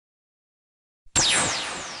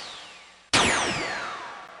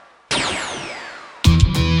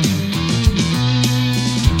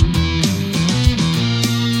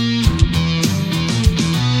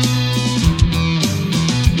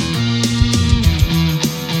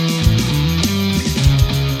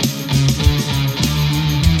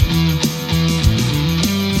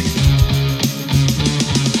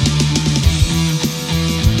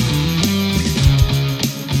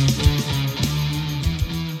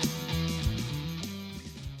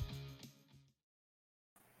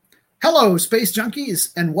Hello, Space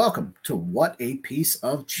Junkies, and welcome to What a Piece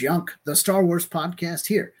of Junk, the Star Wars podcast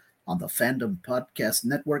here on the Fandom Podcast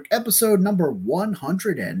Network, episode number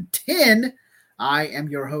 110. I am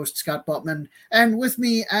your host, Scott Butman, and with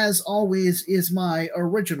me, as always, is my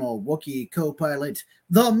original Wookiee co-pilot,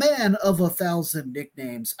 the man of 1,000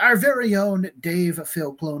 nicknames, our very own Dave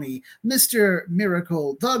Filcloni, Mr.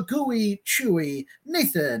 Miracle, the gooey, chewy,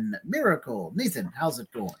 Nathan Miracle. Nathan, how's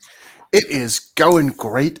it going? It is going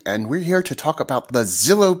great, and we're here to talk about the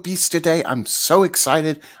Zillo Beast today. I'm so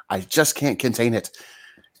excited. I just can't contain it.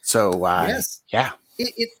 So, yes. Yeah.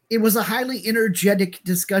 It was a highly energetic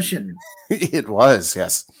discussion. It was,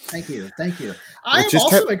 yes. Thank you. I just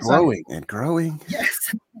kept growing and growing.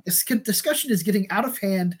 Yes, this discussion is getting out of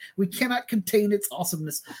hand. We cannot contain its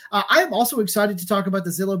awesomeness. I am also excited to talk about the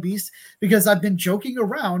Zillo Beast because I've been joking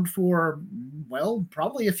around for, well,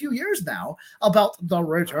 probably a few years now about the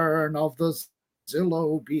return of the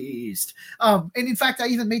Zillo Beast. And in fact, I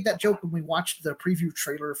even made that joke when we watched the preview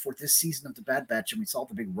trailer for this season of The Bad Batch and we saw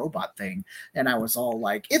the big robot thing. And I was all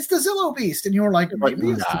like, it's the Zillo Beast. And you were like, maybe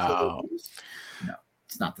it's the Zillo Beast. No,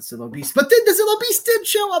 it's not the Zillo Beast. But then the Zillo Beast did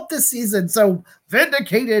show up this season. So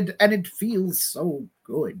vindicated, and it feels so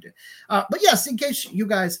good. But yes, in case you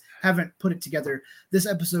guys haven't put it together, this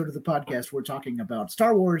episode of the podcast, we're talking about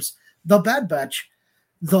Star Wars, The Bad Batch,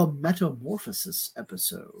 the Metamorphosis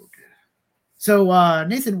episode. So,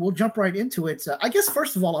 Nathan, we'll jump right into it. I guess,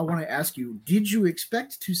 first of all, I want to ask you, did you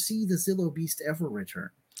expect to see the Zillo Beast ever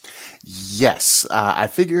return? Yes. I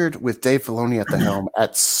figured with Dave Filoni at the helm,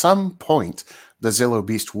 at some point, the Zillo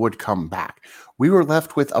Beast would come back. We were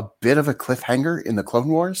left with a bit of a cliffhanger in the Clone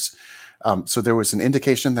Wars. So there was an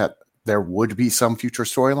indication that there would be some future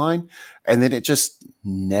storyline, and then it just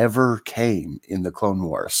never came in the Clone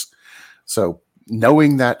Wars. So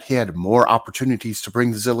knowing that he had more opportunities to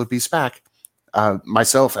bring the Zillo Beast back,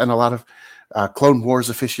 myself and a lot of Clone Wars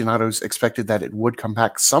aficionados expected that it would come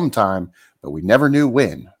back sometime, but we never knew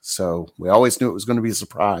when. So we always knew it was going to be a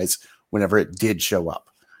surprise whenever it did show up.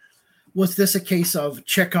 Was this a case of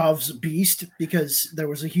Chekhov's beast because there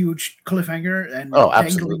was a huge cliffhanger and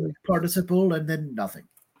dangling participle and then nothing?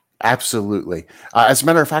 Absolutely. As a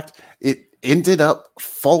matter of fact, it ended up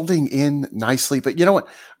folding in nicely. But you know what?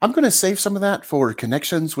 I'm going to save some of that for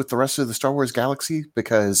connections with the rest of the Star Wars galaxy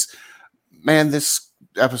because man, this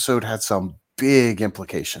episode had some big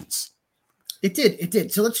implications. It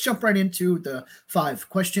did. So let's jump right into the 5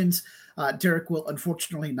 questions. Derek will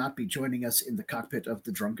unfortunately not be joining us in the cockpit of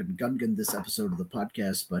the Drunken Gungan this episode of the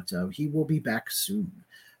podcast, but he will be back soon.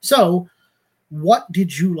 So what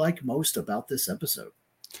did you like most about this episode?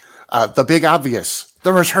 The big obvious,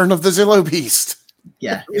 the return of the Zillo Beast.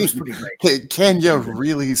 Yeah, it was pretty great. Can you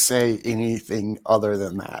really say anything other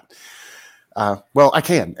than that? Well, I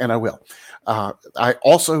can, and I will. I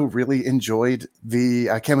also really enjoyed the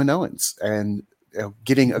Kaminoans and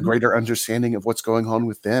getting a greater understanding of what's going on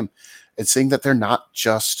with them and seeing that they're not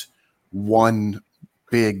just one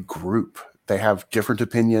big group. They have different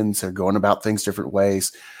opinions. They're going about things different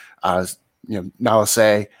ways. Nala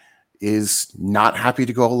Se is not happy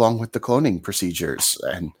to go along with the cloning procedures,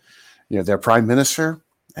 and their prime minister,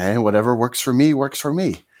 and whatever works for me works for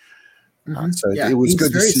me. It was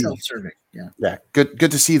good to see. Self-serving. Yeah, good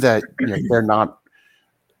to see that they're not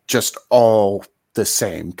just all the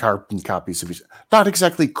same carbon copies of each, not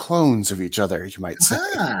exactly clones of each other, you might say.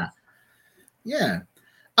 Yeah.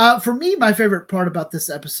 For me, my favorite part about this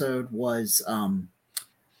episode was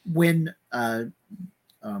when not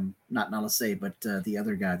Nala Se, but the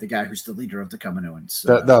other guy, the guy who's the leader of the Kaminoans,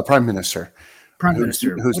 the prime minister,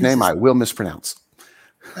 whose name I will mispronounce.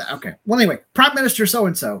 Okay. Well, anyway, Prime Minister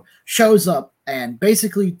so-and-so shows up and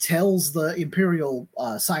basically tells the Imperial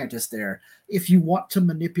scientist there, if you want to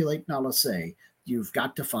manipulate Nala Se, you've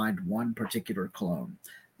got to find one particular clone.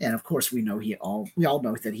 And of course, we all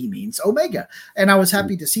know that he means Omega. And I was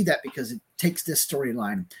happy to see that because it takes this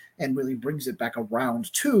storyline and really brings it back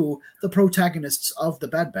around to the protagonists of the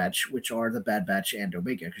Bad Batch, which are the Bad Batch and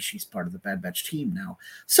Omega, because she's part of the Bad Batch team now.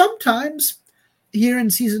 Sometimes here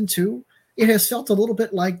in season 2, it has felt a little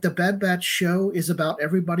bit like the Bad Batch show is about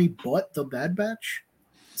everybody but the Bad Batch.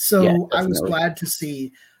 So yeah, I was glad to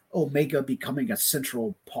see Omega becoming a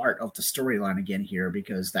central part of the storyline again here,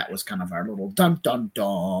 because that was kind of our little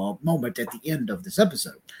dun-dun-dun moment at the end of this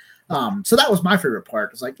episode. So that was my favorite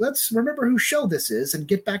part. It's like, let's remember whose show this is and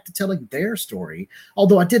get back to telling their story.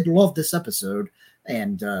 Although I did love this episode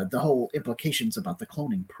and the whole implications about the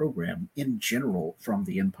cloning program in general from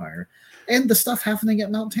the Empire and the stuff happening at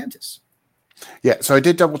Mount Tantus. Yeah, so I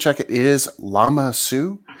did double check it. It is Lama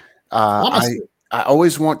Su. I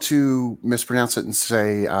always want to mispronounce it and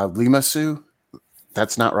say Lima Su.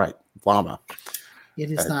 That's not right. llama.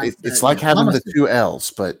 It is not. It's like having the two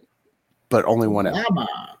L's, but only one L.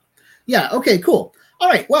 Llama. Yeah. Okay. Cool. All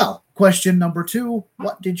right. Well, question number 2: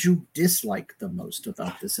 what did you dislike the most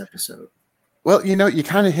about this episode? Well, you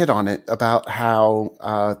kind of hit on it about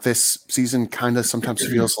how this season kind of sometimes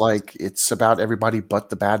feels like it's about everybody but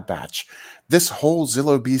the Bad Batch. This whole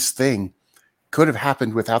Zillo Beast thing could have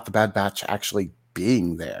happened without the Bad Batch actually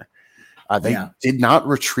being there. They did not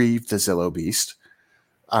retrieve the Zillo Beast.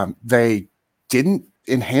 They didn't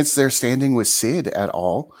enhance their standing with Sid at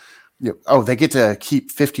all. They get to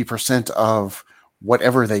keep 50% of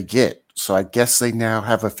whatever they get. So I guess they now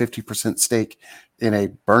have a 50% stake in a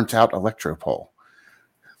burnt out Electropole.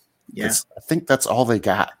 Yeah. I think that's all they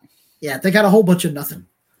got. Yeah, they got a whole bunch of nothing.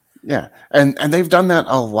 Yeah. And they've done that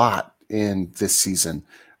a lot in this season.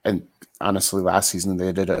 And honestly, last season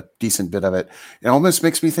they did a decent bit of it. It almost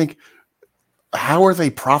makes me think, how are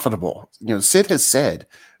they profitable? Sid has said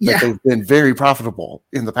that they've been very profitable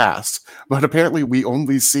in the past, but apparently we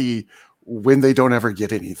only see when they don't ever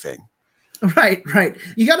get anything. Right.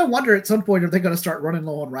 You got to wonder at some point, are they going to start running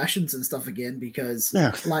low on rations and stuff again? Because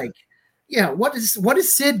what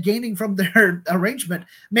is Sid gaining from their arrangement?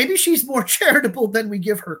 Maybe she's more charitable than we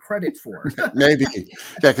give her credit for. Maybe.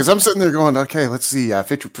 Yeah, because I'm sitting there going, okay, let's see,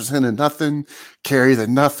 50% of nothing, carry the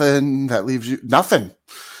nothing, that leaves you nothing.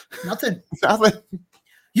 Nothing. Nothing.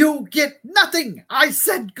 You get nothing. I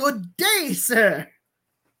said good day, sir.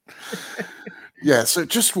 Yeah, so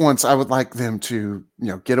just once I would like them to,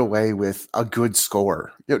 get away with a good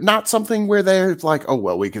score. Not something where they're like, oh,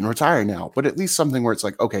 well, we can retire now, but at least something where it's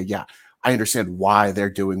like, okay, yeah, I understand why they're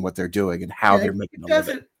doing what they're doing and how they're making a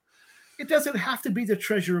living. It doesn't have to be the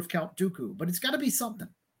treasure of Count Dooku, but it's got to be something.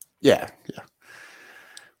 Yeah.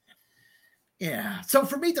 Yeah. So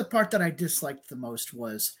for me, the part that I disliked the most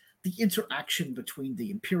was the interaction between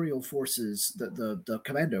the Imperial forces, the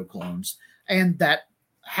commando clones, and that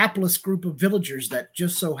hapless group of villagers that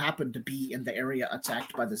just so happened to be in the area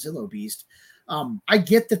attacked by the Zillo Beast. I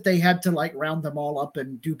get that they had to round them all up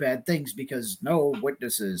and do bad things because no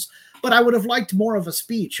witnesses, but I would have liked more of a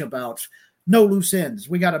speech about no loose ends.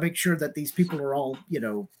 We got to make sure that these people are all,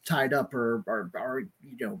 tied up or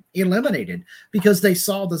eliminated because they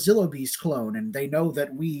saw the Zillo Beast clone and they know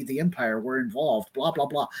that we, the Empire, were involved, blah, blah,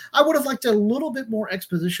 blah. I would have liked a little bit more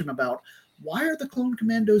exposition about why are the clone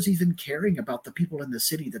commandos even caring about the people in the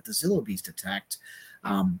city that the Zillo Beast attacked?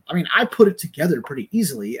 I put it together pretty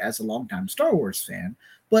easily as a longtime Star Wars fan,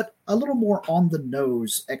 but a little more on the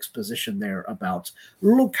nose exposition there about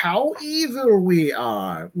look how evil we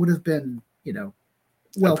are would have been,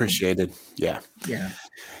 well appreciated. Yeah.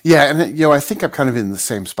 And I think I'm kind of in the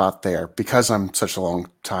same spot there because I'm such a long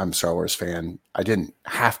time Star Wars fan. I didn't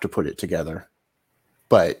have to put it together,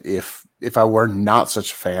 but if I were not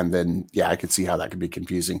such a fan, then I could see how that could be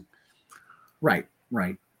confusing. Right.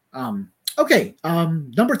 Okay.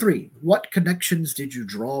 Number 3, what connections did you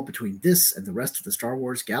draw between this and the rest of the Star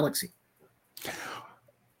Wars galaxy?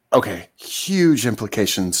 Okay. Huge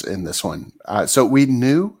implications in this one. So we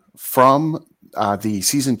knew from the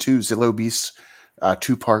season 2 Zillo Beast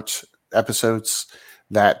 2-part episodes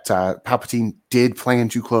that Palpatine did plan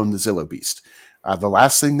to clone the Zillo Beast. The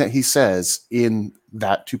last thing that he says in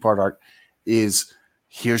that 2-part arc is,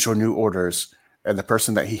 here's your new orders. And the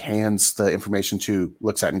person that he hands the information to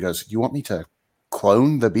looks at it and goes, you want me to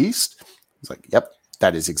clone the beast? He's like, yep,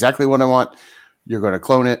 that is exactly what I want. You're going to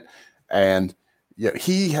clone it. And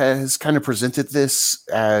he has kind of presented this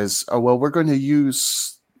as, we're going to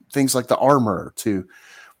use things like the armor to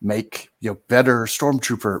make better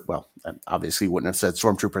stormtrooper. Well, obviously he wouldn't have said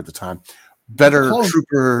stormtrooper at the time. Better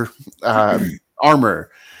trooper armor.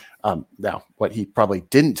 Now, what he probably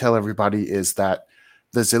didn't tell everybody is that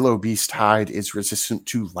the Zillo Beast hide is resistant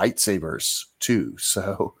to lightsabers too.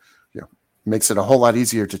 So, makes it a whole lot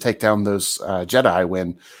easier to take down those Jedi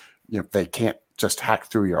when, they can't just hack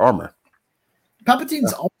through your armor.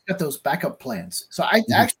 Palpatine's always got those backup plans. So I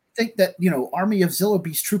actually think that, army of Zillo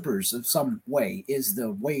Beast troopers of some way is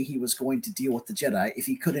the way he was going to deal with the Jedi if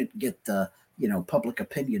he couldn't get the, public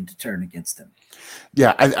opinion to turn against them.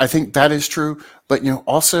 Yeah, I think that is true. But,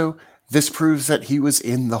 also this proves that he was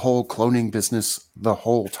in the whole cloning business the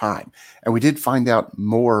whole time. And we did find out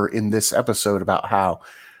more in this episode about how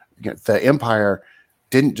the Empire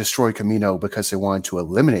didn't destroy Kamino because they wanted to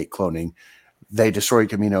eliminate cloning. They destroyed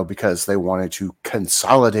Kamino because they wanted to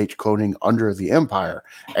consolidate cloning under the Empire.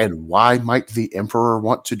 And why might the Emperor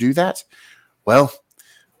want to do that? Well,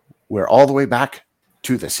 we're all the way back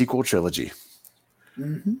to the sequel trilogy.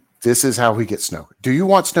 Mm-hmm. This is how we get Snoke. Do you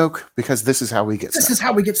want Snoke? Because this is how we get This Snoke. is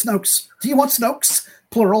how we get Snokes. Do you want Snokes?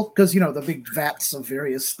 Plural, because, the big vats of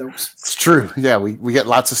various Snokes. It's true. Yeah, we get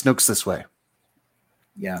lots of Snokes this way.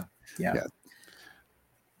 Yeah.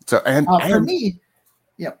 So, and for me,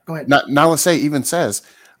 go ahead. Nala Se even says,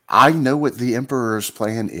 I know what the Emperor's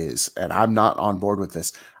plan is, and I'm not on board with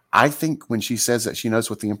this. I think when she says that she knows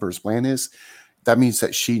what the Emperor's plan is, that means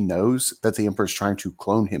that she knows that the Emperor's trying to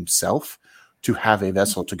clone himself to have a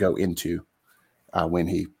vessel to go into when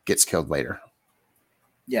he gets killed later.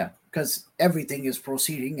 Yeah, because everything is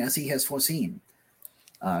proceeding as he has foreseen.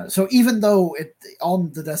 So even though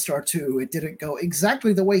on the Death Star 2, it didn't go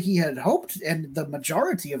exactly the way he had hoped and the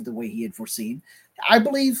majority of the way he had foreseen, I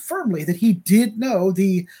believe firmly that he did know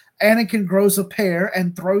the Anakin grows a pair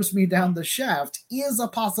and throws me down the shaft is a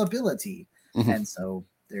possibility. Mm-hmm. And so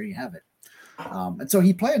there you have it. And so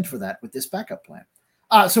he planned for that with this backup plan.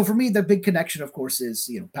 So for me, the big connection, of course, is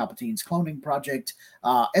Palpatine's cloning project,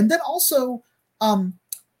 and then also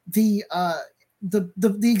just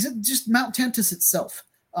Mount Tantus itself.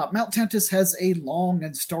 Mount Tantus has a long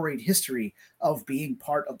and storied history of being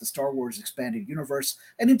part of the Star Wars expanded universe,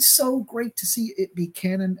 and it's so great to see it be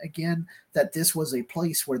canon again, that this was a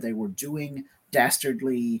place where they were doing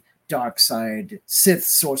dastardly, dark side, Sith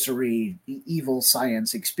sorcery, evil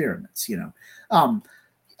science experiments.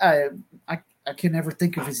 I can never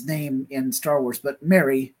think of his name in Star Wars, but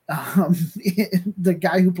Merry, the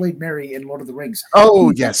guy who played Merry in Lord of the Rings.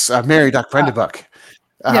 Oh, yes, Merry Doc Brendabuck.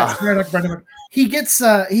 Yes, Merry Doc Brendabuck. He gets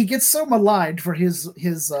so maligned for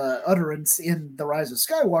his utterance in The Rise of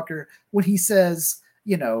Skywalker when he says,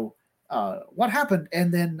 what happened?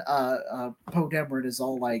 And then Poe Dameron is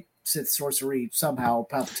all like, Sith sorcery, somehow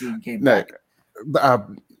Palpatine came back.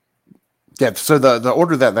 Yeah, so the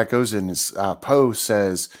order that goes in is Poe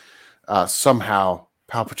says somehow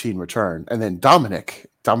Palpatine returned, and then Dominic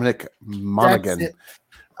Monaghan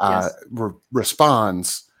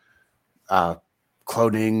responds,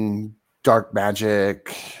 cloning, dark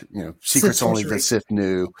magic, secrets only the Sith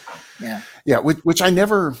knew. Yeah, which I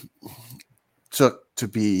never took to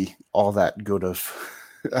be all that good of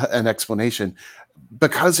an explanation,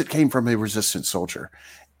 because it came from a Resistance soldier.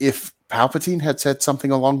 If Palpatine had said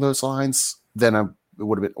something along those lines, then it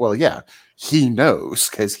would have been, well, yeah, he knows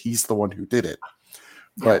because he's the one who did it.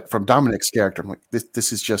 Yeah. But from Dominic's character, I'm like,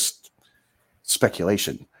 this is just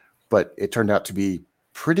speculation. But it turned out to be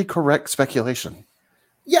pretty correct speculation.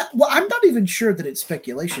 Yeah, well, I'm not even sure that it's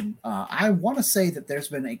speculation. I want to say that there's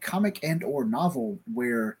been a comic and or novel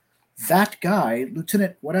where that guy,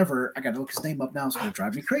 Lieutenant whatever, I got to look his name up now. It's going to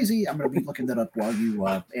drive me crazy. I'm going to be looking that up while you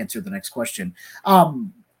answer the next question.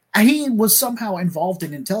 He was somehow involved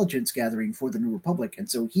in intelligence gathering for the New Republic, and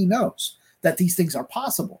so he knows that these things are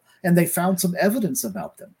possible, and they found some evidence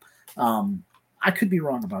about them. I could be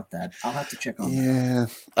wrong about that. I'll have to check on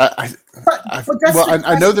that. I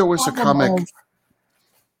know there was a comic.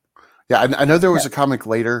 I know there was a comic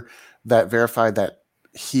later that verified that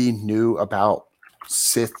he knew about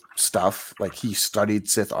Sith stuff, like he studied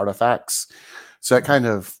Sith artifacts. So that kind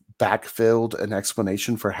of backfilled an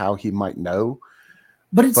explanation for how he might know.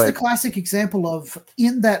 But it's the classic example of,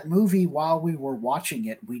 in that movie, while we were watching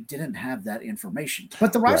it, we didn't have that information.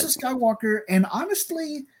 But The Rise of Skywalker, and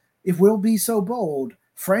honestly, if we'll be so bold,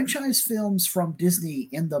 franchise films from Disney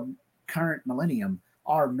in the current millennium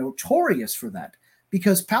are notorious for that.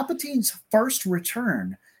 Because Palpatine's first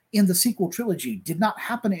return in the sequel trilogy did not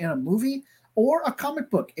happen in a movie or a comic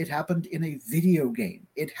book. It happened in a video game.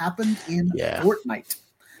 It happened in Fortnite.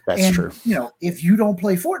 That's true. If you don't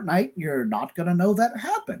play Fortnite, you're not going to know that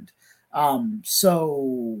happened. I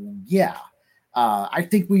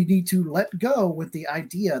think we need to let go with the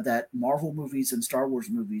idea that Marvel movies and Star Wars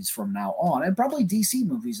movies from now on, and probably DC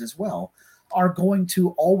movies as well, are going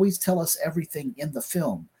to always tell us everything in the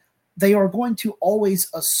film. They are going to always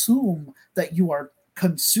assume that you are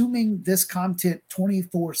consuming this content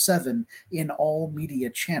 24/7 in all media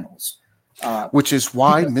channels. Which is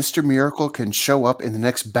why Mr. Miracle can show up in the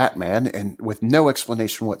next Batman and with no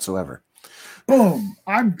explanation whatsoever. Boom!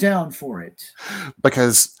 I'm down for it.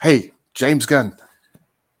 Because, hey, James Gunn,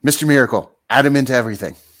 Mr. Miracle, add him into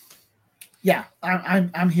everything. Yeah,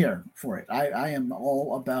 I'm here for it. I am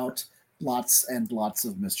all about lots and lots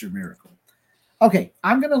of Mr. Miracle. Okay,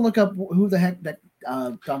 I'm going to look up who the heck that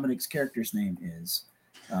Dominic's character's name is.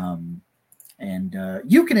 And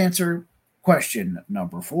you can answer question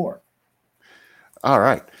number 4. All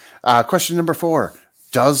right. Question number 4.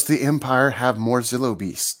 Does the Empire have more Zillo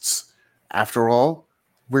beasts? After all,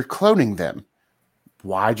 we're cloning them.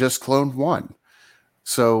 Why just clone one?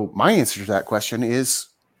 So my answer to that question is,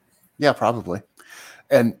 yeah, probably.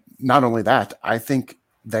 And not only that, I think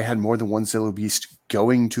they had more than one Zillo Beast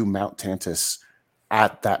going to Mount Tantus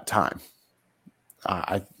at that time.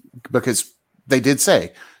 Because they did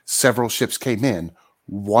say several ships came in.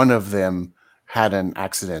 One of them had an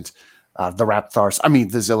accident. The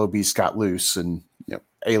Zillo Beast got loose, and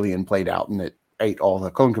Alien played out, and it ate all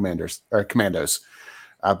the clone commandos.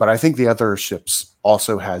 But I think the other ships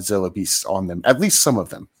also had Zillo Beasts on them, at least some of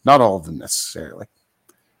them, not all of them necessarily.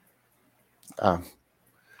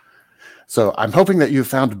 So I'm hoping that you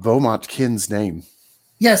found Beaumont Kin's name.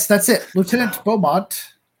 Yes, that's it. Lieutenant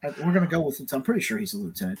Beaumont. We're going to go with it. I'm pretty sure he's a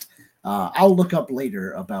lieutenant. I'll look up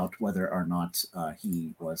later about whether or not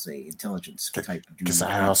he was a intelligence type. Because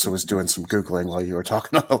I also was doing some Googling while you were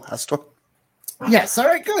talking on the last one. Yes. All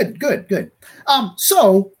right. Good.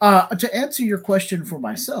 So to answer your question for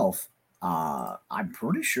myself, I'm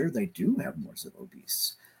pretty sure they do have more Zillo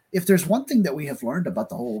Beasts. If there's one thing that we have learned about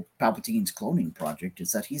the whole Palpatine's cloning project,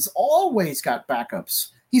 is that he's always got backups.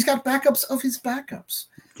 He's got backups of his backups.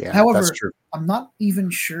 Yeah, however, that's true. I'm not even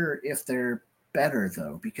sure if they're better,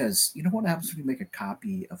 though, because you know what happens when you make a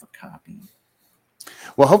copy of a copy?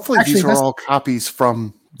 Well, hopefully these are all copies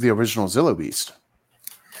from the original Zillo Beast.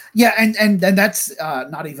 Yeah, and that's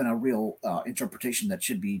not even a real interpretation that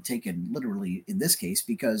should be taken literally in this case,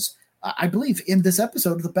 because I believe in this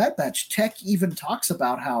episode of The Bad Batch, Tech even talks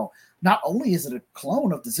about how not only is it a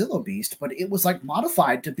clone of the Zillo Beast, but it was like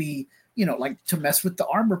modified to be, like to mess with the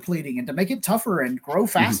armor plating and to make it tougher and grow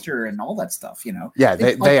faster and all that stuff, Yeah,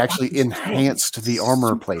 they actually enhanced the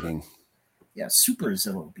armor plating. Yeah, super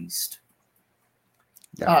Zillo Beast.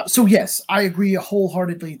 Yeah. So yes, I agree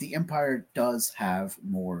wholeheartedly. The Empire does have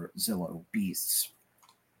more Zillo Beasts.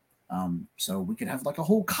 So we could have like a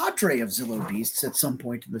whole cadre of Zillo Beasts at some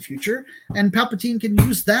point in the future, and Palpatine can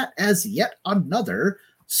use that as yet another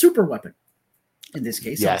super weapon. In this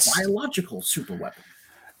case, a biological super weapon.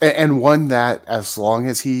 And one that, as long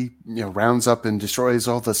as he rounds up and destroys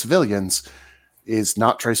all the civilians, is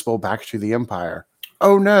not traceable back to the Empire.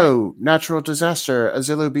 Oh no, natural disaster. A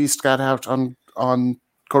Zillo Beast got out on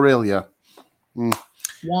Corellia.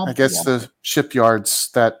 I guess the shipyards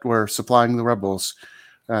that were supplying the rebels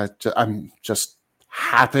just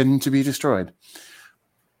happened to be destroyed.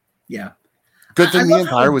 Yeah. Good thing the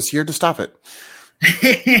Empire was here to stop it.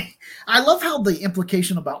 I love how the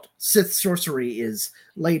implication about Sith sorcery is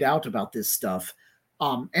laid out about this stuff.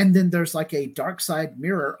 And then there's like a dark side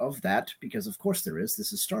mirror of that, because of course there is.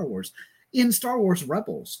 This is Star Wars. In Star Wars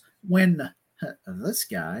Rebels, when this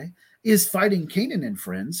guy is fighting Kanan and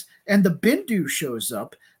friends, and the Bendu shows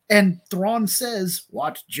up, and Thrawn says,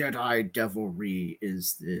 "What Jedi devilry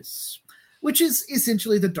is this?" Which is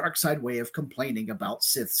essentially the dark side way of complaining about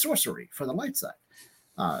Sith sorcery for the light side.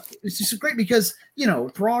 It's just great because,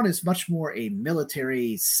 Thrawn is much more a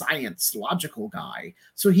military science logical guy.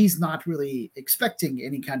 So he's not really expecting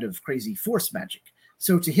any kind of crazy force magic.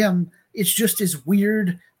 So to him, it's just as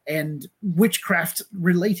weird and witchcraft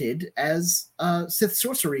related as Sith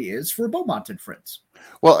sorcery is for Beaumont and friends.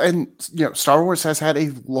 Well, and Star Wars has had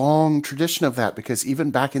a long tradition of that, because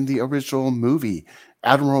even back in the original movie,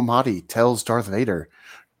 Admiral Motti tells Darth Vader,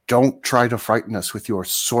 "Don't try to frighten us with your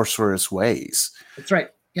sorcerous ways." That's right.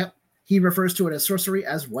 Yep. He refers to it as sorcery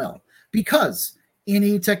as well, because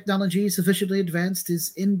any technology sufficiently advanced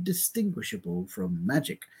is indistinguishable from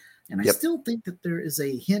magic. And I still think that there is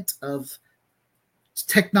a hint of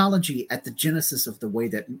technology at the genesis of the way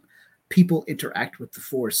that people interact with the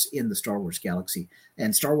Force in the Star Wars galaxy.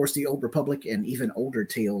 And Star Wars The Old Republic and even older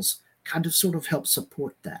tales kind of sort of help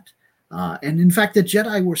support that. And in fact, the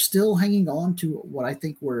Jedi were still hanging on to what I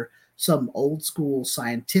think were some old school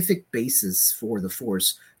scientific basis for the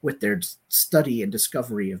Force with their study and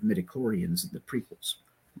discovery of midichlorians in the prequels.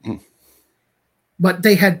 But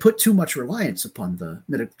they had put too much reliance upon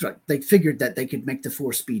they figured that they could make the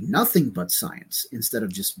Force be nothing but science instead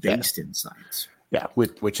of just based in science. Yeah,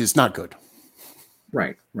 which is not good.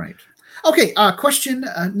 Right. Okay, question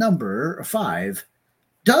number 5.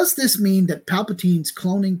 Does this mean that Palpatine's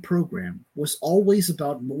cloning program was always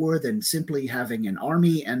about more than simply having an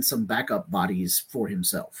army and some backup bodies for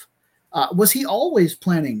himself? Was he always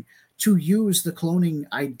planning to use the cloning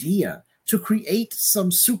idea to create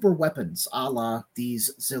some super weapons a la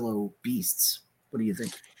these Zillo Beasts? What do you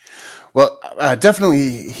think? Well,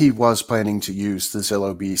 definitely he was planning to use the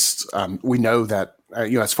Zillo Beasts. We know that,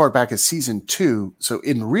 as far back as season 2. So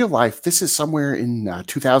in real life, this is somewhere in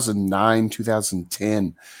 2009,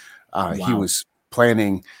 2010. Wow. He was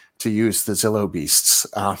planning to use the Zillo Beasts.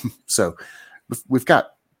 So we've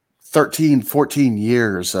got 13, 14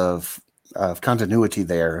 years of continuity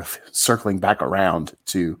there, of circling back around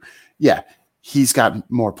to, he's got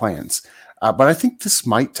more plans. But I think this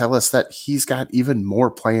might tell us that he's got even more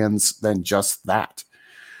plans than just that.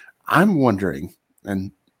 I'm wondering,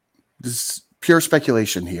 and this is pure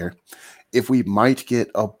speculation here, if we might get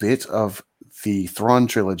a bit of the Thrawn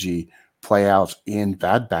trilogy play out in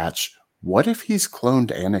Bad Batch. What if he's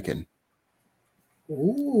cloned Anakin?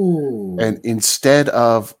 Ooh. And instead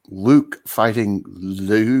of Luke fighting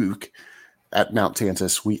Luke at Mount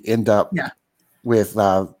Tantus, we end up with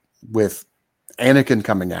Anakin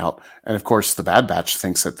coming out, and of course, the Bad Batch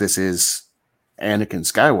thinks that this is Anakin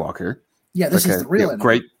Skywalker. Yeah, this is the real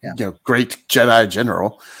great, great Jedi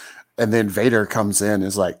general. And then Vader comes in and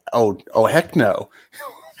is like, "Oh, heck no,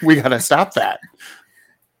 we got to stop that."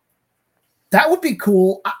 That would be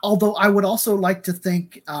cool. Although I would also like to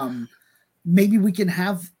think maybe we can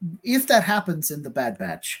have, if that happens in the Bad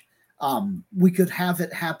Batch, we could have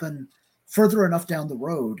it happen further enough down the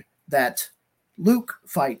road that Luke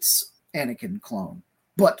fights Anakin clone,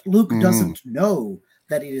 but Luke doesn't know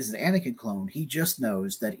that it is an Anakin clone. He just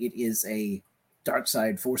knows that it is a dark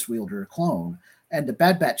side force wielder clone, and the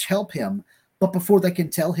Bad Batch help him. But before they can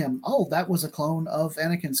tell him, oh, that was a clone of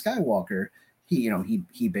Anakin Skywalker,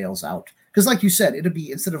 he bails out. Because like you said, it'd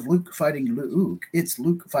be, instead of Luke fighting Luke, it's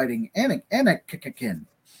Luke fighting Anakin. Anakin.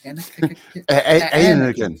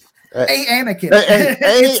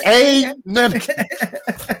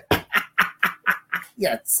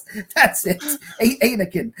 Yes, that's it.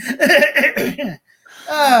 Anakin.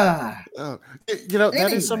 That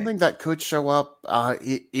is something that could show up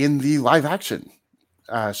in the live action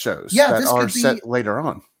shows that are set later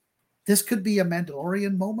on. This could be a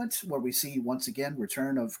Mandalorian moment where we see once again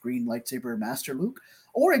return of Green Lightsaber Master Luke,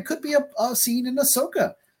 or it could be a scene in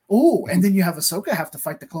Ahsoka. Oh, and then you have Ahsoka have to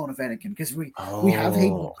fight the clone of Anakin, because we have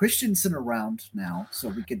Hayden Christensen around now, so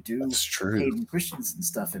we could do Hayden Christensen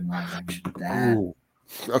stuff in live action.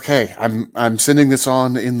 Okay, I'm sending this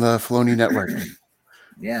on in the Filoni network.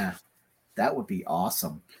 Yeah, that would be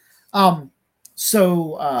awesome. Clearly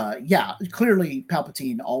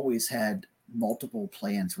Palpatine always had multiple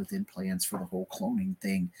plans within plans for the whole cloning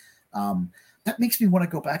thing. That makes me want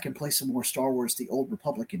to go back and play some more Star Wars The Old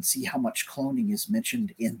Republic and see how much cloning is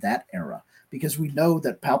mentioned in that era, because we know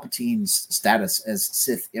that Palpatine's status as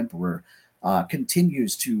Sith Emperor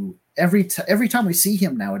continues to, every time we see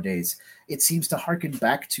him nowadays, it seems to harken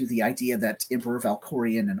back to the idea that Emperor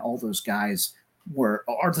Valkorion and all those guys are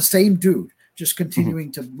the same dude, just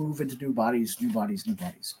continuing to move into new bodies. And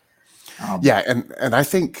I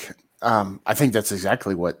think that's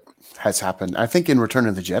exactly what has happened. I think in Return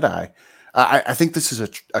of the Jedi, I think this is a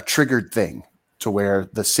triggered thing to where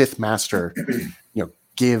the Sith Master,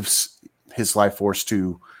 gives his life force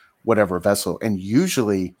to whatever vessel, and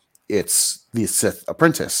usually it's the Sith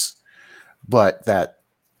apprentice, but that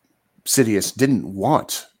Sidious didn't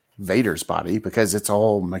want Vader's body because it's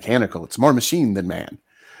all mechanical. It's more machine than man.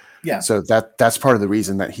 Yeah. So that's part of the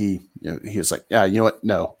reason that he was like, yeah, you know what?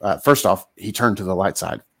 No. First off, he turned to the light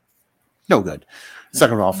side. No good.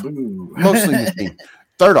 Second off, mostly machine.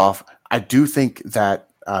 Third off, I do think that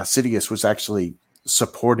Sidious was actually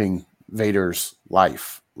supporting Vader's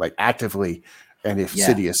life, like actively. And if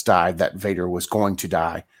Sidious died, that Vader was going to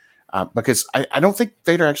die. Because I don't think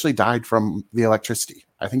Vader actually died from the electricity.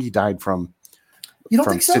 I think he died from. You don't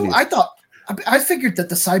think so? Sidious. I figured that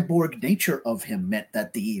the cyborg nature of him meant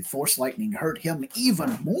that the Force lightning hurt him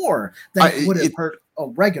even more than it would have hurt a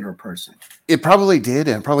regular person. It probably did,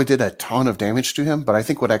 and probably did a ton of damage to him. But I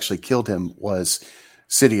think what actually killed him was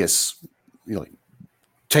Sidious,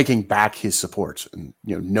 taking back his support and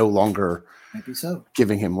no longer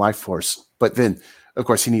giving him life force. But then, of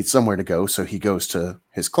course, he needs somewhere to go, so he goes to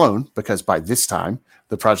his clone, because by this time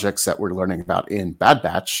the projects that we're learning about in Bad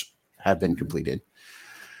Batch have been completed.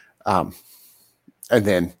 And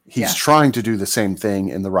then he's trying to do the same thing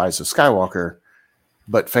in The Rise of Skywalker,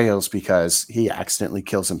 but fails because he accidentally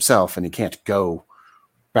kills himself and he can't go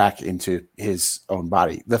back into his own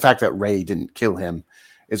body. The fact that Rey didn't kill him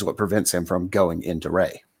is what prevents him from going into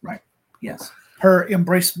Rey. Right. Yes. Her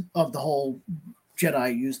embrace of the whole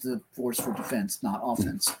Jedi use the Force for defense, not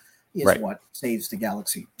offense, is what saves the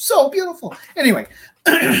galaxy. So beautiful. Anyway,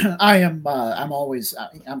 I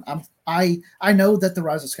know that The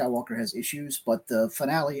Rise of Skywalker has issues, but the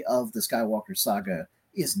finale of the Skywalker saga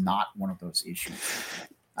is not one of those issues.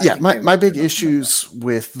 My big issues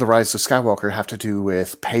with The Rise of Skywalker have to do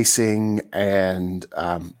with pacing and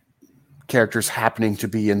characters happening to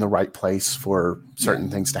be in the right place for certain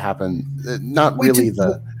things to happen. Not really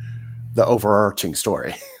the overarching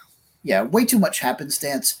story. Yeah, way too much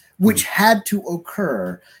happenstance, which had to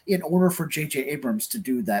occur in order for J.J. Abrams to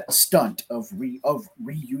do that stunt of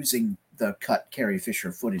reusing the cut Carrie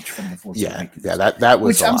Fisher footage from the Force Awakens. Yeah, that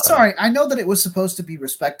was. Which I'm sorry, I know that it was supposed to be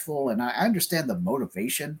respectful, and I understand the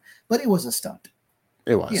motivation, but it was a stunt.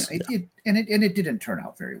 It was, it didn't turn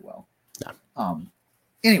out very well. Yeah.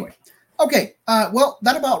 Anyway, okay. Well,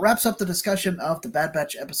 that about wraps up the discussion of the Bad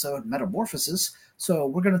Batch episode Metamorphosis. So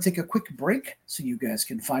we're going to take a quick break so you guys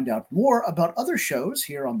can find out more about other shows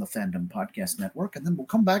here on the Fandom Podcast Network, and then we'll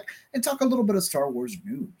come back and talk a little bit of Star Wars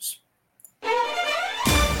news.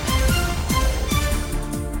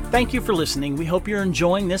 Thank you for listening. We hope you're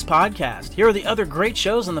enjoying this podcast. Here are the other great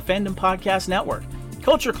shows on the Fandom Podcast Network.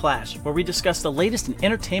 Culture Clash, where we discuss the latest in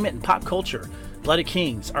entertainment and pop culture. Blooded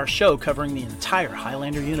Kings, our show covering the entire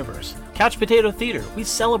Highlander universe. Couch Potato Theater, we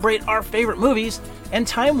celebrate our favorite movies. And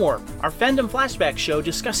Time Warp, our fandom flashback show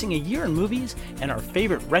discussing a year in movies and our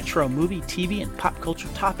favorite retro movie, TV, and pop culture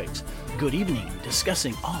topics. Good Evening,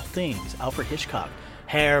 discussing all things Alfred Hitchcock.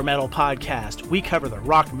 Hair Metal Podcast, we cover the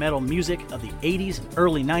rock metal music of the 80s and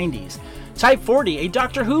early 90s. Type 40, a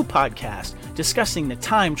Doctor Who podcast, discussing the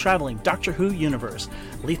time-traveling Doctor Who universe.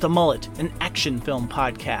 Lethal Mullet, an action film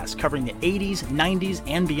podcast covering the 80s, 90s,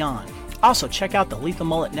 and beyond. Also, check out the Lethal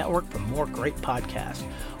Mullet Network for more great podcasts.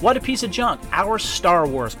 What a Piece of Junk, our Star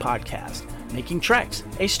Wars podcast. Making Treks,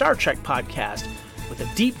 a Star Trek podcast with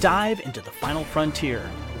a deep dive into the final frontier.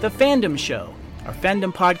 The Fandom Show, our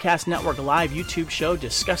Fandom Podcast Network live YouTube show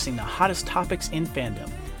discussing the hottest topics in fandom.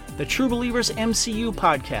 The True Believers MCU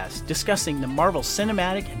podcast, discussing the Marvel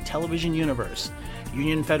Cinematic and Television Universe.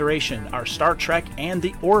 Union Federation, our Star Trek and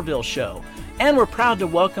the Orville Show. And we're proud to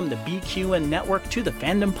welcome the BQN Network to the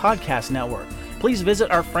Fandom Podcast Network. Please visit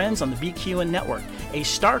our friends on the BQN Network, a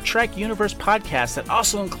Star Trek Universe podcast that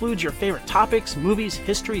also includes your favorite topics, movies,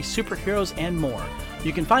 history, superheroes, and more.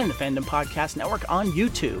 You can find the Fandom Podcast Network on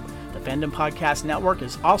YouTube. The Fandom Podcast Network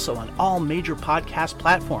is also on all major podcast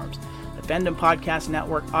platforms. The Fandom Podcast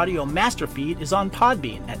Network audio master feed is on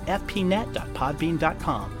Podbean at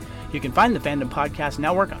fpnet.podbean.com. You can find the Fandom Podcast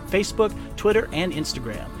Network on Facebook, Twitter, and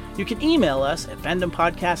Instagram. You can email us at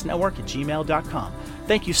fandompodcastnetwork@gmail.com.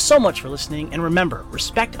 Thank you so much for listening, and remember,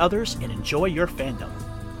 respect others and enjoy your fandom.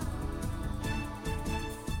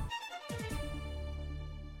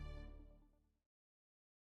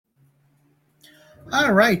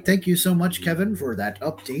 All right. Thank you so much, Kevin, for that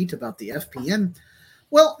update about the FPN.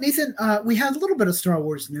 Well, Nathan, we had a little bit of Star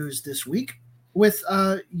Wars news this week with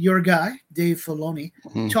your guy, Dave Filoni,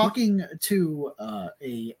 talking to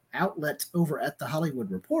a outlet over at The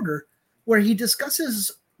Hollywood Reporter, where he discusses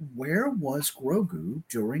where was Grogu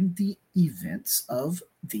during the events of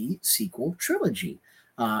the sequel trilogy.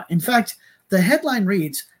 In fact, the headline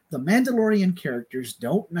reads, "The Mandalorian characters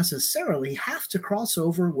don't necessarily have to cross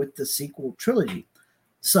over with the sequel trilogy."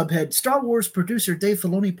 Subhead, Star Wars producer Dave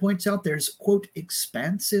Filoni points out there's, quote,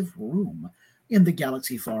 expansive room in the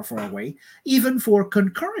galaxy far, far away, even for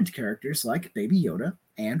concurrent characters like Baby Yoda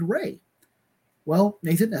and Rey. Well,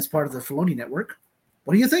 Nathan, as part of the Filoni network,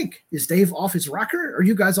 what do you think? Is Dave off his rocker? Are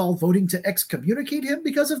you guys all voting to excommunicate him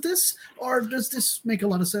because of this? Or does this make a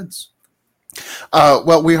lot of sense?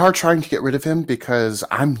 Well, we are trying to get rid of him because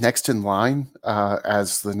I'm next in line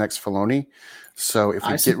as the next Filoni. So if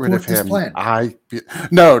we get rid of him,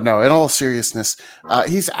 no, in all seriousness,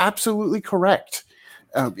 he's absolutely correct.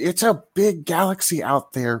 It's a big galaxy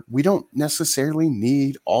out there. We don't necessarily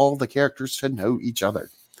need all the characters to know each other.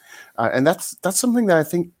 And that's something that I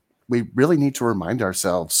think we really need to remind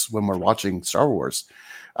ourselves when we're watching Star Wars.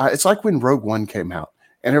 It's like when Rogue One came out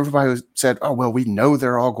and everybody said, oh, well, we know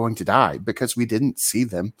they're all going to die because we didn't see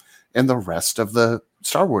them in the rest of the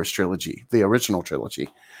Star Wars trilogy, the original trilogy.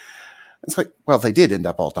 It's like, well, they did end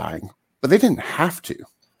up all dying, but they didn't have to.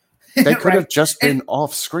 They could have just been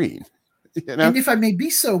off screen. You know? And if I may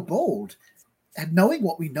be so bold, and knowing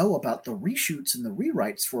what we know about the reshoots and the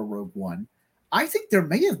rewrites for Rogue One, I think there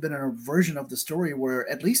may have been a version of the story where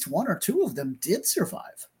at least one or two of them did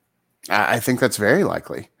survive. I think that's very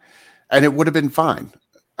likely. And it would have been fine.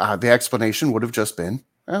 The explanation would have just been,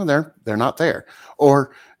 oh, they're not there.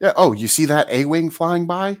 Or, oh, you see that A-Wing flying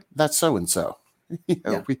by? That's so-and-so.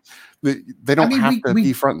 They don't have to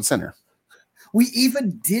be front and center. We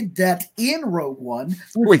even did that in Rogue One.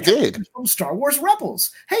 We did. From Star Wars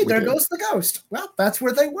Rebels. Hey, there goes the ghost. Well, that's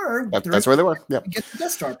where they were. That's where they were. Yeah. Get the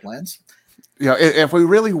Death Star plans. Yeah, if we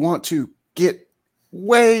really want to get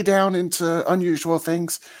way down into unusual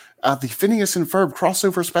things, the Phineas and Ferb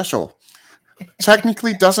crossover special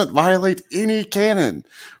technically doesn't violate any canon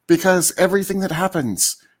because everything that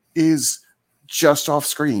happens is just off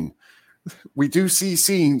screen. We do see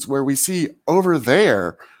scenes where we see over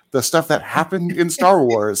there the stuff that happened in Star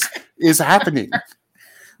Wars is happening.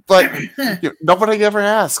 But nobody ever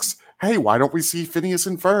asks, hey, why don't we see Phineas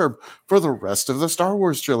and Ferb for the rest of the Star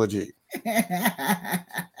Wars trilogy?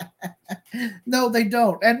 No, they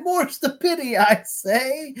don't. And more's the pity, I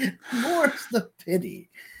say. More's the pity.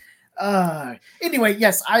 Anyway,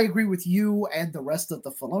 yes, I agree with you and the rest of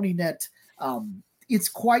the Filoni net. It's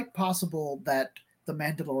quite possible that the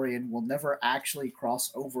Mandalorian will never actually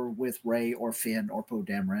cross over with Rey or Finn or Poe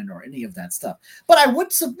Dameron or any of that stuff. But I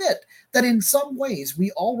would submit that in some ways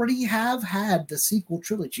we already have had the sequel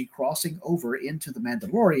trilogy crossing over into the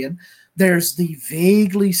Mandalorian. There's the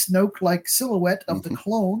vaguely Snoke-like silhouette of the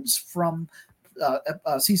clones from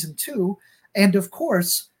season 2. And of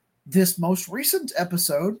course, this most recent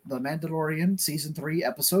episode, The Mandalorian season 3,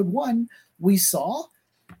 episode 1, we saw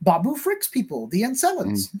Babu Frick's people, the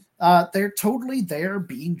Ancellans. They're totally there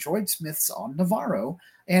being droid smiths on Navarro.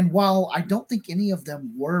 And while I don't think any of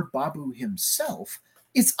them were Babu himself,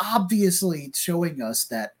 it's obviously showing us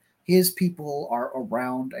that his people are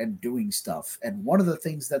around and doing stuff. And one of the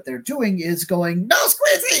things that they're doing is going, no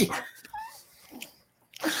squizzy!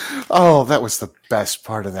 Oh, that was the best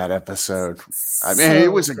part of that episode. I mean,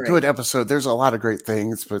 it was a good episode. There's a lot of great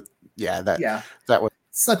things, but that was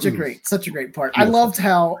such a great part. Beautiful. I loved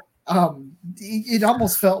how it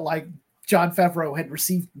almost felt like Jon Favreau had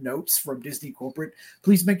received notes from Disney corporate.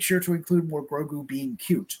 Please make sure to include more Grogu being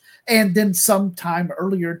cute. And then sometime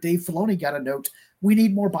earlier, Dave Filoni got a note. We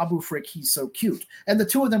need more Babu Frick. He's so cute. And the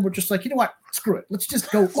two of them were just like, you know what? Screw it. Let's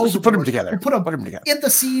just go over. Put them together. Put them together in the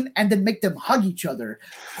scene and then make them hug each other.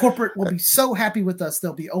 Corporate will be so happy with us.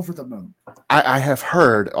 They'll be over the moon. I have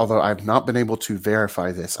heard, although I've not been able to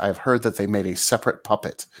verify this, I've heard that they made a separate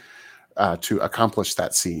puppet to accomplish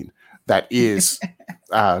that scene. That is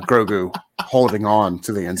Grogu holding on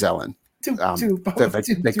to the Anzellan.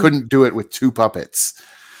 They couldn't do it with two puppets.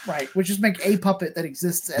 Right, which is make a puppet that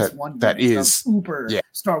exists as one. That is uber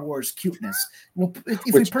Star Wars cuteness. Well,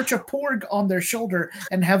 if we perch a Porg on their shoulder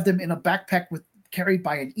and have them in a backpack carried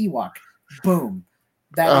by an Ewok, boom,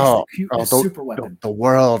 that is the cuteness super weapon. The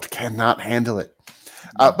world cannot handle it.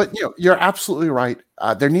 But you're absolutely right.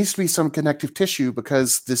 There needs to be some connective tissue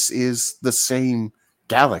because this is the same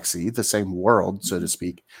galaxy, the same world, so to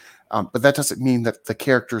speak. But that doesn't mean that the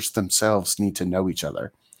characters themselves need to know each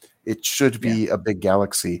other. It should be a big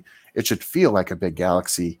galaxy. It should feel like a big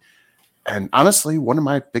galaxy. And honestly, one of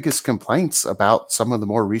my biggest complaints about some of the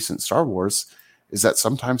more recent Star Wars is that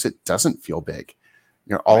sometimes it doesn't feel big.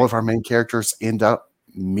 All of our main characters end up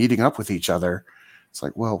meeting up with each other. It's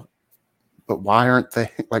like, well, but why aren't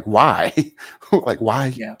they? Like, why?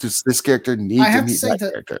 Why does this character need to meet that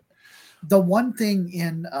character? The one thing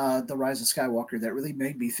in The Rise of Skywalker that really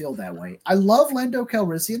made me feel that way, I love Lando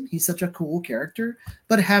Calrissian. He's such a cool character.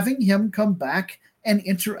 But having him come back and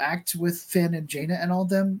interact with Finn and Jaina and all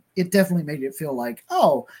them, it definitely made it feel like,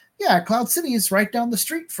 oh, yeah, Cloud City is right down the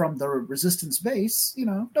street from the Resistance base.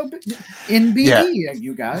 No big NBD,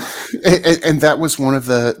 you guys. And that was one of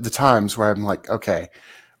the times where I'm like, okay,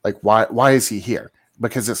 like why is he here?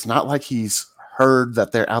 Because it's not like he's heard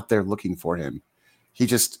that they're out there looking for him. He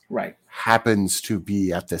just happens to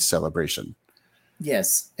be at this celebration.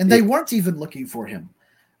 Yes. And they weren't even looking for him.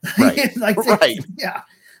 Right. Yeah.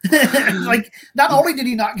 Like, not only did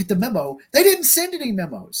he not get the memo, they didn't send any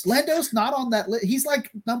memos. Lando's not on that list. He's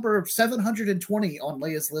like number 720 on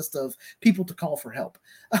Leia's list of people to call for help.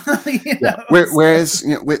 Whereas,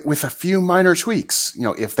 with a few minor tweaks,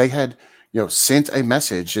 if they had, sent a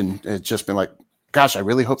message and it just been like, gosh, I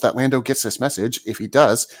really hope that Lando gets this message. If he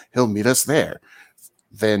does, he'll meet us there.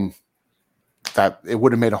 Then that it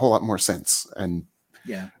would have made a whole lot more sense and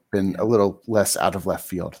been a little less out of left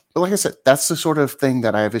field. But like I said, that's the sort of thing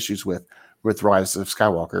that I have issues with Rise of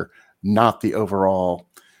Skywalker, not the overall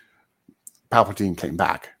Palpatine came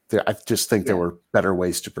back. I just think there were better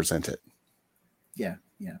ways to present it. Yeah.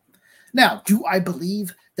 Now, do I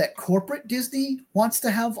believe that corporate Disney wants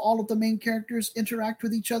to have all of the main characters interact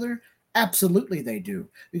with each other? Absolutely they do,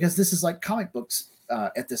 because this is like comic books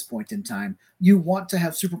at this point in time. You want to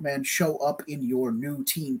have Superman show up in your new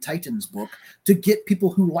Teen Titans book to get people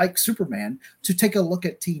who like Superman to take a look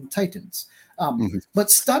at Teen Titans. But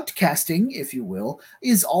stunt casting, if you will,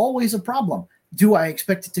 is always a problem. Do I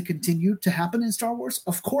expect it to continue to happen in Star Wars?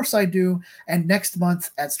 Of course I do. And next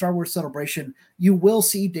month at Star Wars Celebration, you will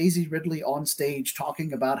see Daisy Ridley on stage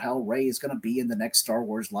talking about how Rey is going to be in the next Star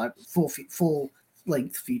Wars live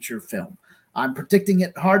full-length feature film. I'm predicting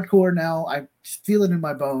it hardcore now. I feel it in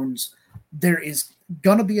my bones. There is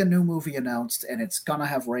going to be a new movie announced, and it's going to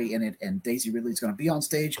have Rey in it, and Daisy Ridley is going to be on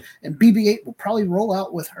stage, and BB-8 will probably roll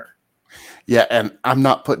out with her. Yeah, and I'm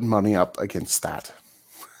not putting money up against that.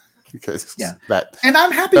 Because and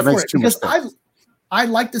I'm happy for it because I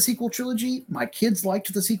like the sequel trilogy. My kids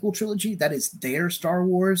liked the sequel trilogy. That is their Star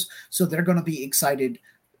Wars. So they're going to be excited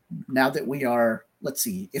now that we are, let's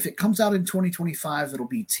see, if it comes out in 2025, it'll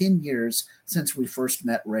be 10 years since we first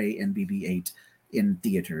met Rey and BB-8 in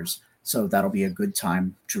theaters. So that'll be a good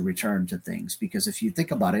time to return to things. Because if you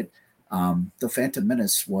think about it, The Phantom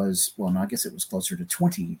Menace was, well, no, I guess it was closer to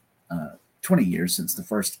 20 years since the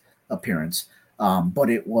first appearance. But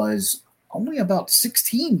it was only about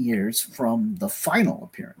 16 years from the final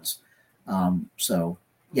appearance. So,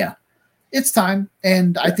 yeah, it's time.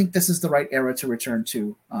 And I think this is the right era to return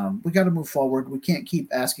to. We got to move forward. We can't keep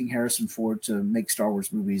asking Harrison Ford to make Star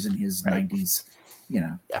Wars movies in his 90s,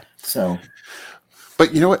 Yeah. So,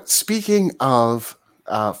 but you know what? Speaking of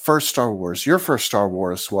first Star Wars, your first Star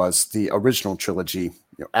Wars was the original trilogy,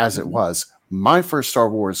 as it was. My first Star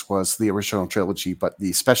Wars was the original trilogy, but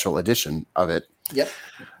the special edition of it. Yep.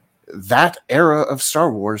 That era of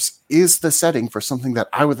Star Wars is the setting for something that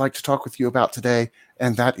I would like to talk with you about today,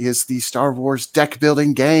 and that is the Star Wars deck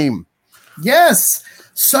building game. Yes,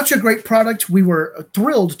 such a great product. We were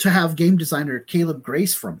thrilled to have game designer Caleb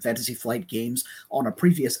Grace from Fantasy Flight Games on a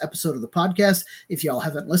previous episode of the podcast. If y'all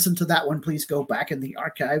haven't listened to that one, please go back in the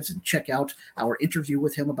archives and check out our interview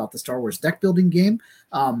with him about the Star Wars deck building game.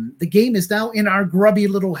 The game is now in our grubby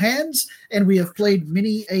little hands, and we have played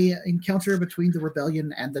many a encounter between the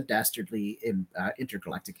Rebellion and the dastardly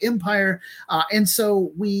Intergalactic Empire. And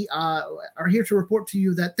so we are here to report to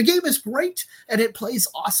you that the game is great and it plays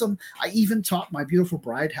awesome. I even taught my beautiful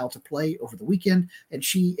bride how to play over the weekend, and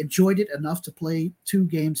she enjoyed it enough to play 2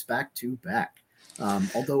 games back to back.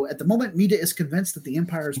 Although at the moment, Mita is convinced that the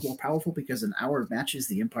Empire is more powerful because in our matches,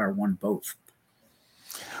 the Empire won both.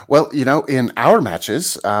 Well, in our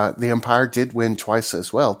matches, the Empire did win twice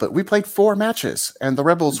as well, but we played 4 matches and the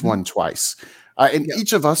Rebels won twice. And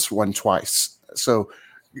each of us won twice. So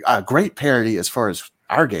great parity as far as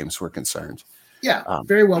our games were concerned. Yeah,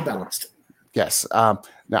 very well balanced. Yes. Now,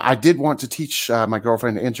 I did want to teach my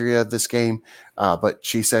girlfriend, Andrea, this game, but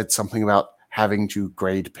she said something about having to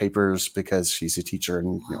grade papers because she's a teacher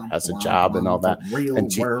and has a job and all that. Real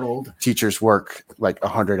world. Teachers work like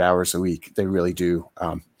 100 hours a week. They really do.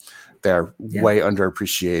 They're way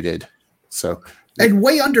underappreciated. So and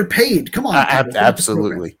way underpaid. Come on.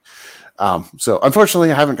 Absolutely. So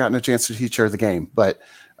unfortunately, I haven't gotten a chance to teach her the game, but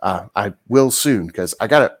I will soon because I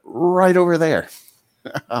got it right over there.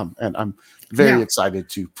 And I'm very excited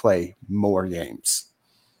to play more games.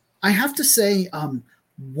 I have to say,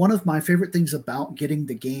 one of my favorite things about getting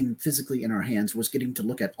the game physically in our hands was getting to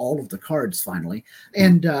look at all of the cards finally.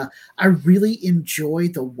 And I really enjoy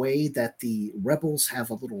the way that the Rebels have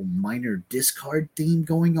a little minor discard theme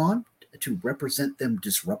going on to represent them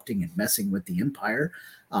disrupting and messing with the Empire.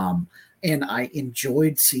 And I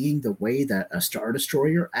enjoyed seeing the way that a Star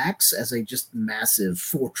Destroyer acts as a just massive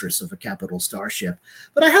fortress of a capital starship.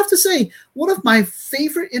 But I have to say, one of my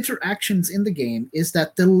favorite interactions in the game is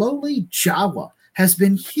that the lowly Jawa has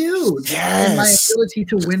been huge in my ability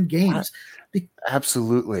to win games.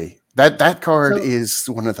 Absolutely. That card is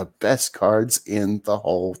one of the best cards in the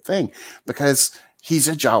whole thing because he's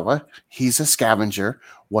a Jawa, he's a scavenger.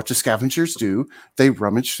 What do scavengers do? They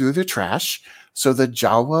rummage through the trash. So the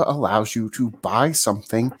Jawa allows you to buy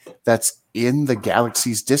something that's in the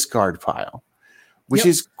galaxy's discard pile, which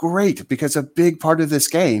is great because a big part of this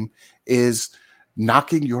game is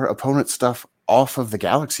knocking your opponent's stuff off of the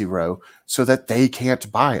galaxy row so that they can't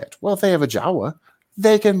buy it. Well, if they have a Jawa,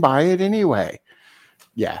 they can buy it anyway.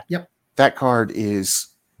 Yeah. Yep. That card is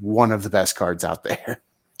one of the best cards out there.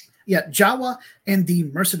 Yeah, Jawa and the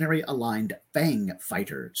mercenary aligned Fang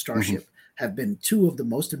fighter starship have been 2 of the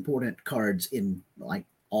most important cards in like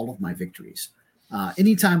all of my victories.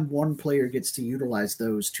 Anytime one player gets to utilize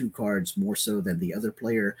those 2 cards more so than the other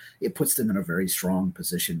player, it puts them in a very strong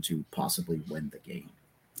position to possibly win the game.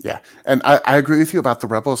 Yeah, and I agree with you about the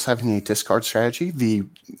Rebels having a discard strategy. The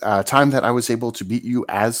time that I was able to beat you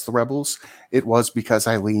as the Rebels, it was because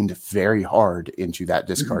I leaned very hard into that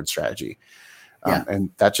discard strategy. And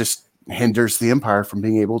that just hinders the Empire from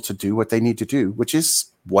being able to do what they need to do, which is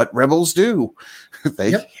what Rebels do.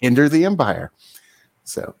 They hinder the Empire.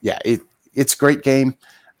 So, yeah, it's a great game.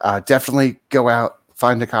 Definitely go out,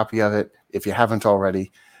 find a copy of it if you haven't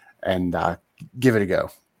already, and give it a go.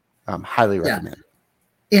 Highly recommend.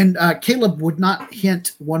 And Caleb would not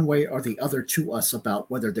hint one way or the other to us about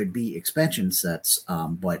whether there'd be expansion sets,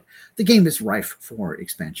 but the game is rife for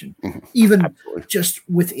expansion, even just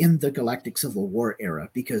within the Galactic Civil War era,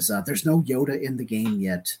 because there's no Yoda in the game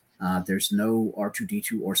yet. There's no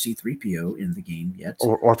R2-D2 or C-3PO in the game yet.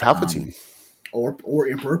 Or Palpatine. Or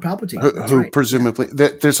Emperor Palpatine. Who presumably,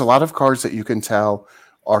 there's a lot of cards that you can tell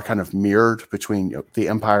are kind of mirrored between the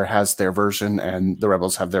Empire has their version and the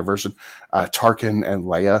Rebels have their version. Tarkin and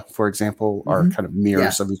Leia, for example, are kind of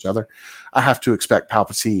mirrors of each other. I have to expect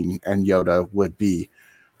Palpatine and Yoda would be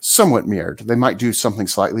somewhat mirrored. They might do something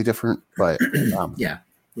slightly different, but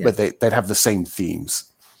but they'd have the same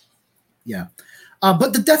themes. Yeah.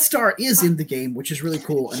 But the Death Star is in the game, which is really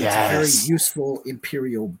cool, and it's a very useful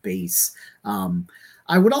Imperial base.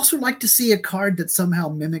 I would also like to see a card that somehow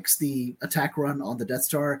mimics the attack run on the Death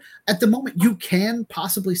Star. At the moment, you can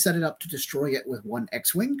possibly set it up to destroy it with one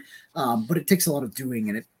X-Wing, but it takes a lot of doing,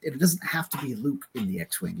 and it doesn't have to be Luke in the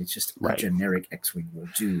X-Wing. It's just a generic X-Wing will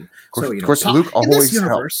do. Of course, Luke always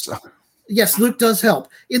helps. Yes, Luke does help.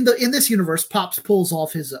 In this universe, Pops pulls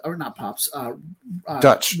off his, or not Pops,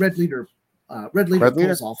 Dutch. Red Leader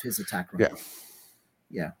pulls off his attack run.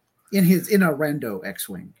 Yeah. In a rando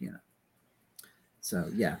X-Wing, So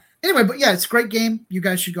Anyway, but it's a great game. You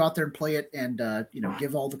guys should go out there and play it, and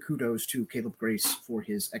give all the kudos to Caleb Grace for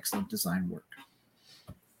his excellent design work.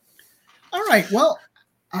 All right, well,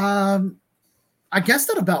 I guess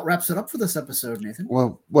that about wraps it up for this episode, Nathan.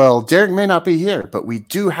 Well, Derek may not be here, but we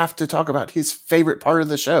do have to talk about his favorite part of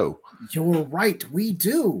the show. You're right, we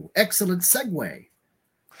do. Excellent segue.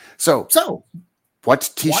 So,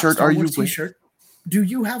 what T-shirt are you? T-shirt do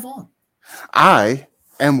you have on? I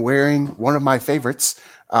am wearing one of my favorites,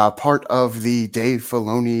 part of the Dave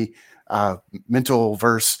Filoni mental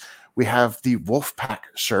verse. We have the Wolfpack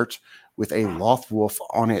shirt with a Loth Wolf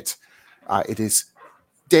on it. It is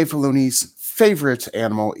Dave Filoni's favorite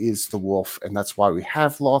animal is the wolf, and that's why we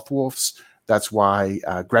have Loth Wolves. That's why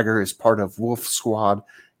Gregor is part of Wolf Squad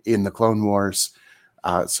in the Clone Wars.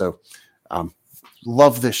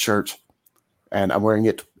 Love this shirt, and I'm wearing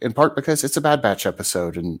it in part because it's a Bad Batch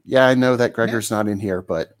episode. And I know that Gregor's not in here,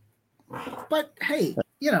 but hey,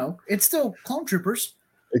 it's still Clone Troopers.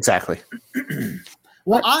 Exactly.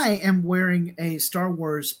 Well, I am wearing a Star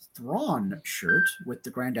Wars Thrawn shirt with the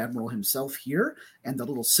Grand Admiral himself here and the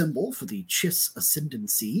little symbol for the Chiss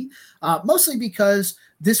Ascendancy, mostly because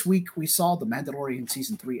this week we saw The Mandalorian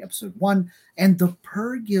Season 3, Episode 1, and the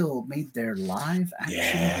Purrgil made their live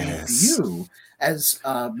action debut as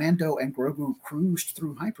Mando and Grogu cruised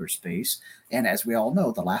through hyperspace. And as we all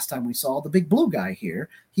know, the last time we saw the big blue guy here,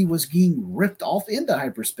 he was being ripped off into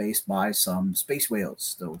hyperspace by some space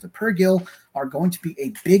whales. So the Purrgil are going to be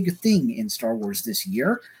a big thing in Star Wars this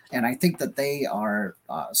year. And I think that they are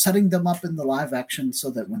setting them up in the live action so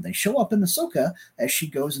that when they show up in Ahsoka, as she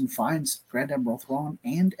goes and finds Grand Admiral Thrawn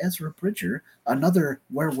and Ezra Bridger, another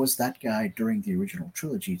where was that guy during the original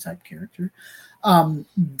trilogy type character,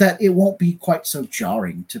 that it won't be quite so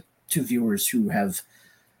jarring to viewers who have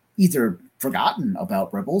either forgotten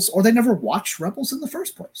about Rebels or they never watched Rebels in the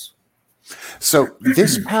first place. So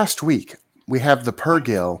this past week, we have the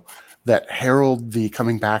Purrgil that herald the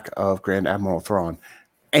coming back of Grand Admiral Thrawn.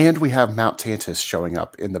 And we have Mount Tantus showing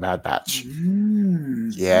up in the Bad Batch.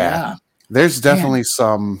 There's definitely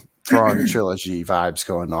some Thrawn trilogy vibes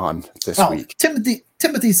going on this week.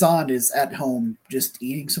 Timothy Zahn is at home just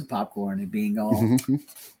eating some popcorn and being all,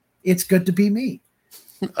 it's good to be me.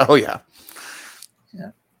 Oh, yeah.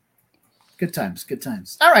 Yeah. Good times.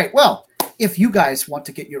 All right. Well, if you guys want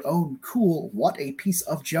to get your own cool What a Piece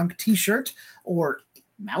of Junk t-shirt or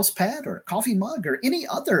mouse pad or coffee mug or any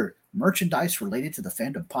other merchandise related to the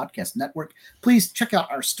Fandom Podcast Network, please check out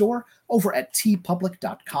our store over at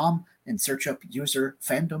tpublic.com and search up user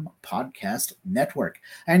Fandom Podcast Network.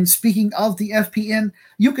 And speaking of the FPN,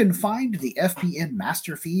 you can find the FPN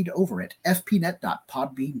master feed over at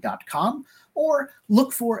fpnet.podbean.com or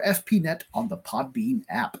look for FPNet on the Podbean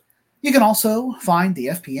app. You can also find the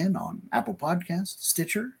FPN on Apple Podcasts,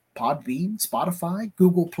 Stitcher, Podbean, Spotify,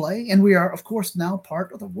 Google Play, and we are, of course, now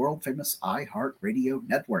part of the world-famous iHeartRadio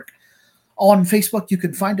network. On Facebook, you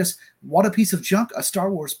can find us, What a Piece of Junk, a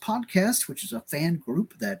Star Wars podcast, which is a fan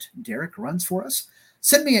group that Derek runs for us.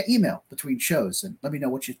 Send me an email between shows and let me know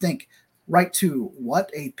what you think. Write to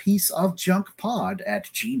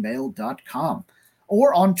whatapieceofjunkpod@gmail.com.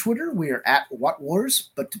 Or on Twitter, we are at WhatWars.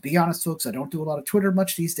 But to be honest, folks, I don't do a lot of Twitter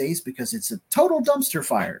much these days because it's a total dumpster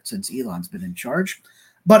fire since Elon's been in charge.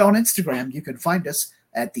 But on Instagram, you can find us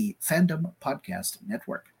at the Fandom Podcast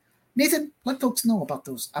Network. Nathan, let folks know about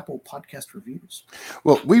those Apple Podcast reviews.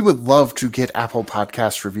 Well, we would love to get Apple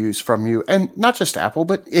Podcast reviews from you, and not just Apple,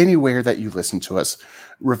 but anywhere that you listen to us.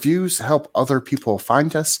 Reviews help other people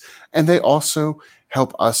find us, and they also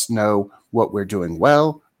help us know what we're doing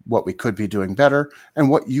well, what we could be doing better, and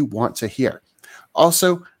what you want to hear.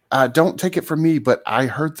 Also, don't take it from me, but I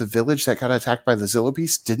heard the village that got attacked by the Zillo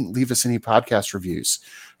Beast didn't leave us any podcast reviews.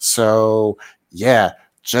 So, yeah,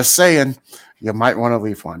 just saying, you might want to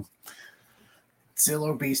leave one.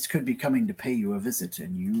 Zillow Beast could be coming to pay you a visit,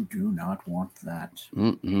 and you do not want that.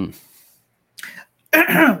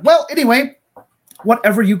 Well, anyway,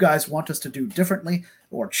 whatever you guys want us to do differently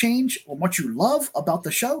or change, or what you love about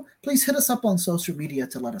the show, please hit us up on social media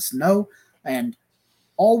to let us know. And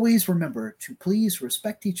always remember to please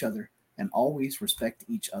respect each other and always respect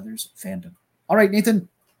each other's fandom. All right, Nathan,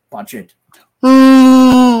 punch it.